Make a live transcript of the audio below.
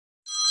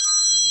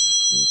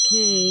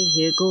Okay,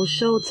 here goes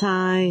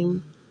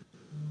showtime.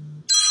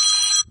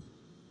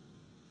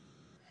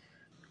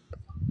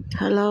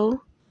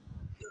 Hello?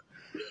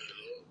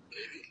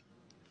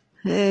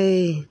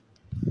 Hey,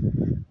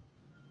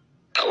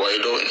 How are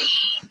you doing?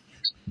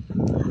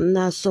 I'm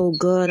not so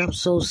good. I'm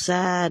so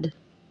sad.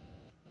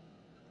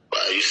 Why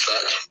are you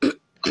sad?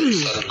 Are you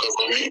sad because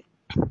of me?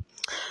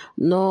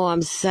 No,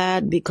 I'm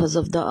sad because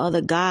of the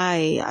other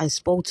guy. I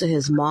spoke to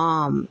his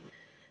mom.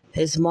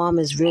 His mom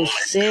is real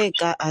sick.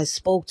 I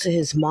spoke to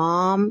his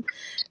mom,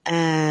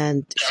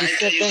 and she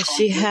said that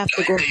she have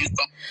to go.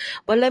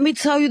 But let me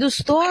tell you the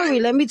story.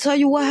 Let me tell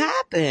you what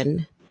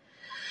happened.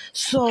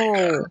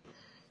 So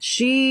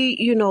she,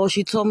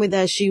 she told me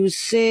that she was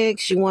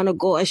sick. She want to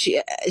go, and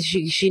she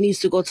needs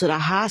to go to the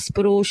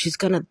hospital. She's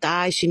gonna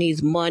die. She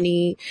needs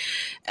money,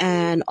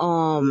 and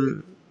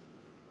I'm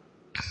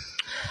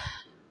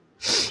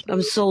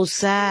so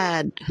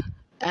sad.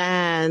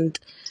 And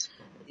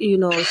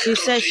she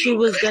said she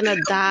was gonna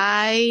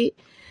die,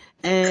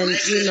 and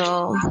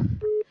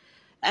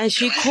and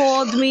she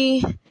called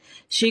me.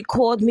 She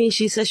called me.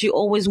 She said she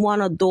always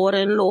want a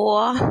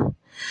daughter-in-law,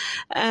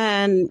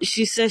 and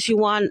she said she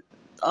want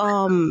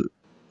her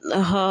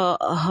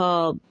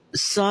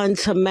son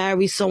to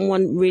marry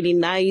someone really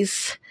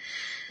nice.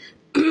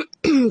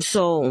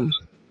 So,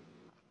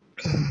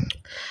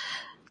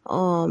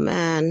 oh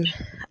man,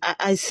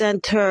 I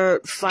sent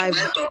her Can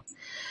I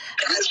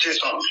say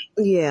something?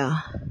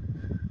 Yeah.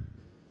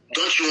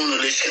 Don't you want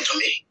to listen to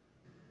me?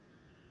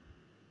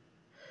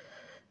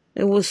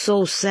 It was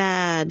so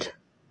sad.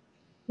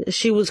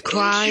 She was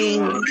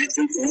crying.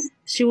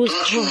 She was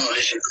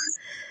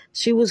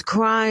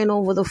crying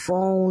over the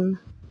phone.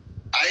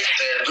 I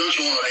said, don't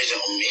you want to listen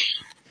to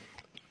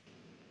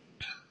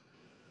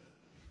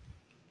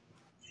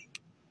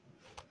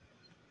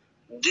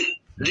me?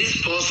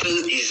 This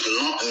person is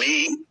not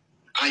me,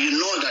 and you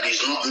know that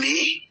it's not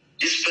me.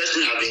 This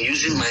person has been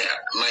using my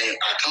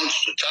account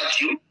to chat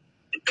you.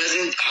 The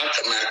person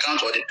hacked my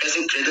account, or the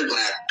person created an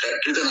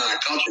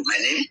account with my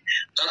name,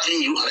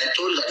 chatting you, and I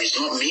told you that it's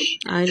not me.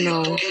 I know.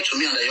 You're talking to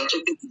me, and you're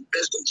talking to the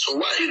person. So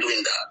why are you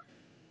doing that?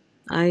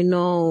 I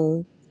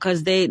know,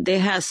 because they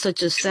had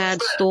such a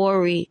sad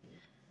story.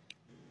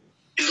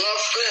 It's not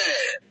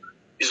fair.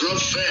 It's not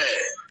fair.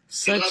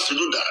 You have to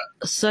do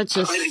that. Such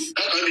a. I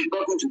can be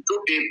talking to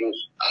two people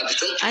at the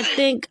same time.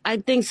 I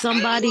think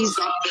somebody's.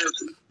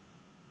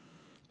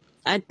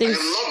 I am not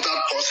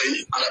that person,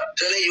 and I'm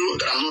telling you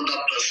that I'm not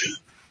that person.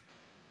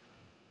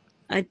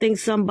 I think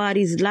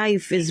somebody's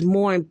life is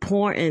more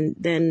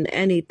important than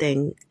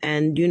anything,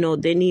 and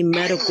they need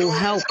medical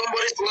help.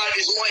 Somebody's life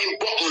is more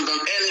important than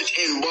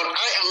anything, but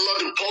I am not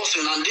the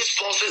person, and this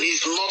person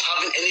is not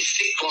having any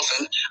sick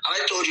person. I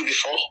told you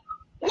before.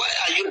 Why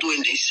are you doing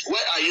this?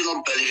 Why are you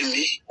not believing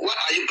me? Why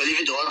are you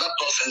believing the other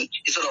person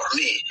instead of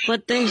me?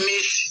 But that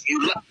means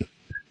you.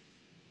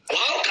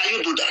 How can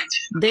you do that?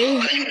 How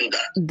can you do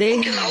that?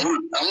 Okay, I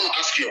want to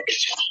ask you a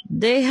question.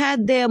 They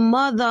had their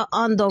mother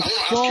on the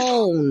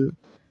phone,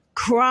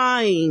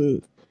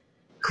 crying.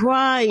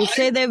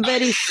 Say they're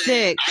very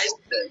sick.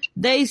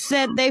 They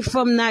said they're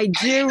from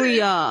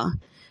Nigeria.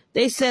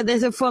 They said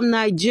they're from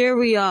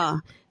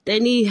Nigeria. They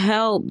need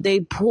help. They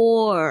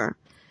poor.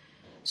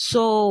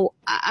 So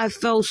I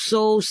felt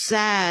so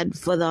sad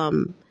for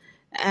them,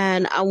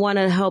 and I want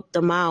to help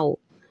them out.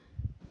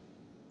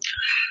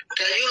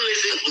 Can you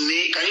listen to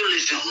me? Can you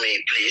listen to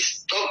me,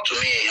 please? Talk to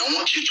me. I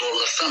want you to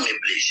understand me,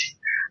 please.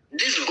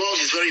 This boss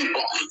is very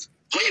important.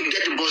 When you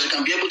get the boss, you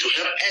can be able to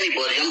help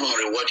anybody. I'm going to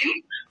reward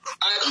you.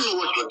 I don't know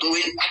what you're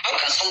doing. How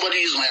can somebody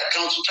use my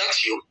account to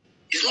tax you?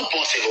 It's not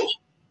possible.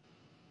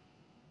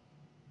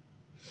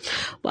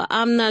 But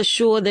I'm not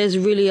sure there's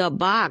really a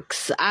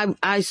box.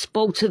 I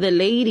spoke to the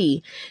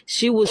lady.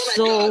 She was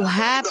so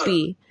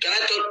happy. Can I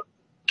tell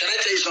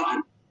you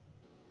something?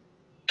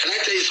 Can I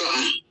tell you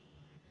something?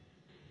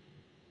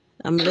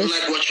 I don't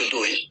like what you're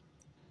doing.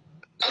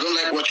 I don't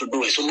like what you're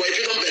doing. So, but if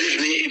you don't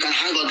believe me, you can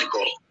hang up the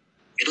call.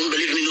 You don't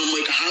believe me no more,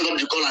 you can hang up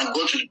the call and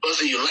go to the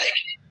person you like.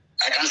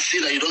 I can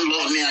see that you don't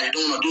love me and you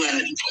don't want to do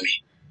anything for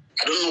me.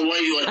 I don't know why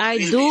you are I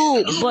doing do, this. I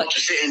don't know but what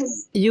to say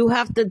anymore. you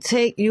have to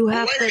take, you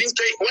have why to... did you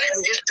say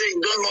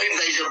you don't know if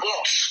there is a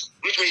box?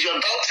 Which means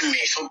you're doubting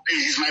me. So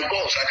please, it's my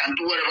box. I can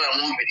do whatever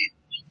I want with it.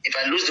 If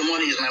I lose the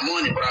money, it's my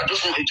money. But I just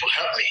want you to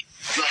help me.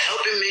 You are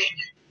helping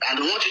me. And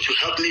I want you to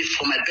help me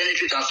for my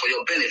benefit and for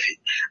your benefit.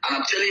 And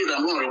I'm telling you that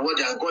I'm going to reward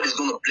you and God is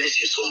going to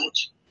bless you so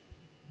much.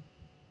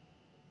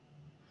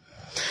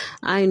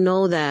 I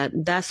know that.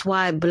 That's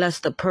why I bless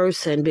the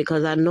person,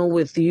 because I know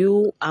with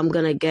you, I'm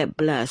going to get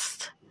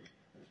blessed.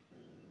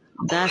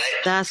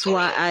 That's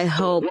why I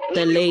help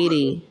the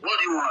lady. What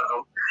do you want to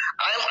do?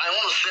 I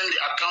want to send the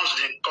account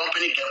the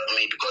company gave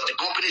me, because the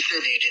company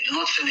said you did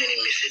not send any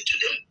message to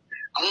them.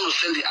 I want to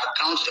send the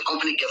account the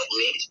company gave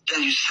me.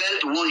 Then you send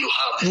the one you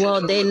have.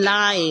 Well, they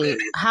lying.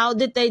 How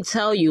did they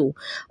tell you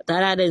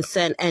that I didn't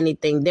send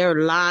anything? They're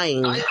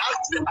lying. I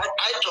asked them.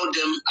 I told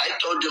them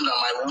that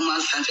my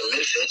woman sent a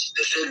message.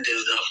 They said they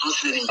have not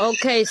sent any message.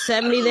 Okay,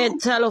 send me their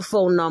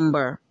telephone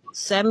number.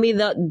 Send me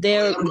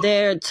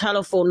their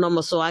telephone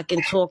number so I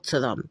can talk to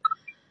them.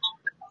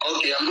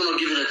 Okay, I'm gonna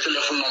give you the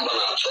telephone number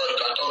now so you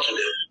can talk to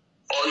them.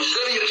 Or you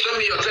send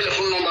me your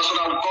telephone number so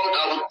that I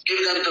will give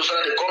them so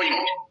that they call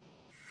you.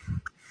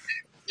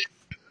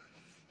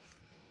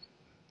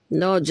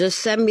 No, just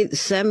send me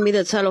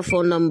the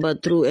telephone number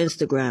through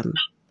Instagram,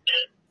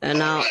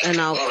 and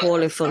I'll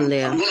call it from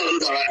there. I'm gonna do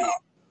that right now.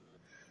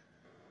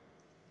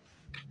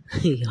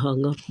 He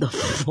hung up the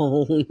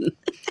phone.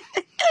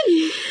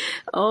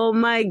 Oh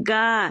my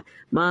God.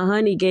 My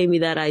honey gave me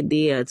that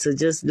idea to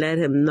just let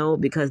him know,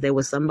 because there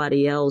was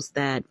somebody else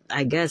that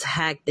I guess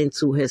hacked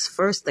into his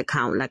first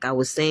account. Like I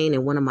was saying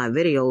in one of my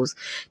videos,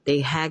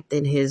 they hacked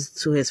to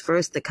his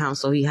first account,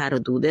 so he had to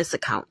do this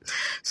account.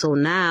 So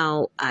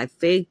now I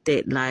faked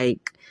it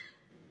like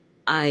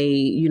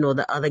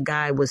the other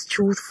guy was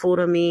truthful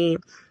to me.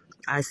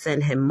 I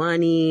sent him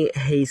money.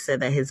 He said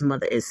that his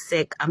mother is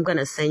sick. I'm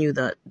gonna send you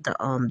the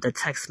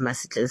text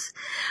messages.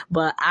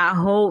 But I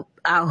hope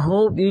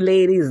you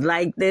ladies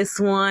like this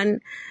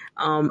one.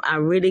 I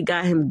really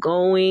got him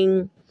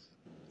going.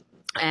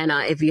 And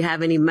if you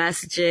have any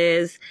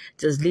messages,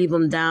 just leave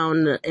them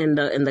down in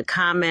the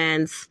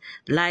comments.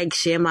 Like,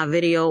 share my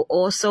video.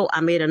 Also,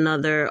 I made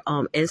another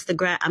I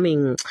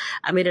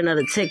made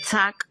another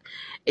TikTok.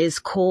 It's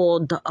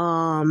called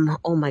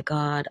oh my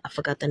God, I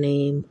forgot the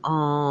name.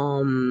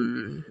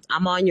 I'm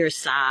on your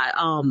side,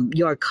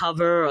 your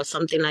cover or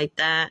something like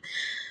that.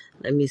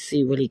 Let me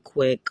see really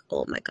quick.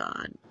 Oh my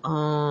God.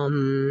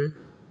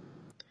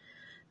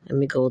 Let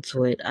me go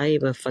to it. I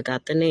even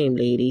forgot the name,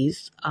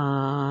 ladies.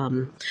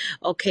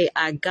 Okay,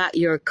 I got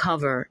your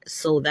cover.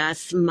 So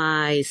that's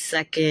my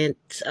second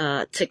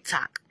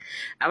TikTok.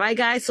 All right,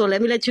 guys. So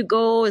let me let you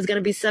go. It's going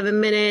to be 7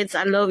 minutes.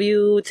 I love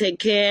you. Take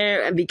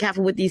care and be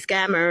careful with these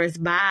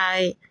scammers.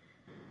 Bye.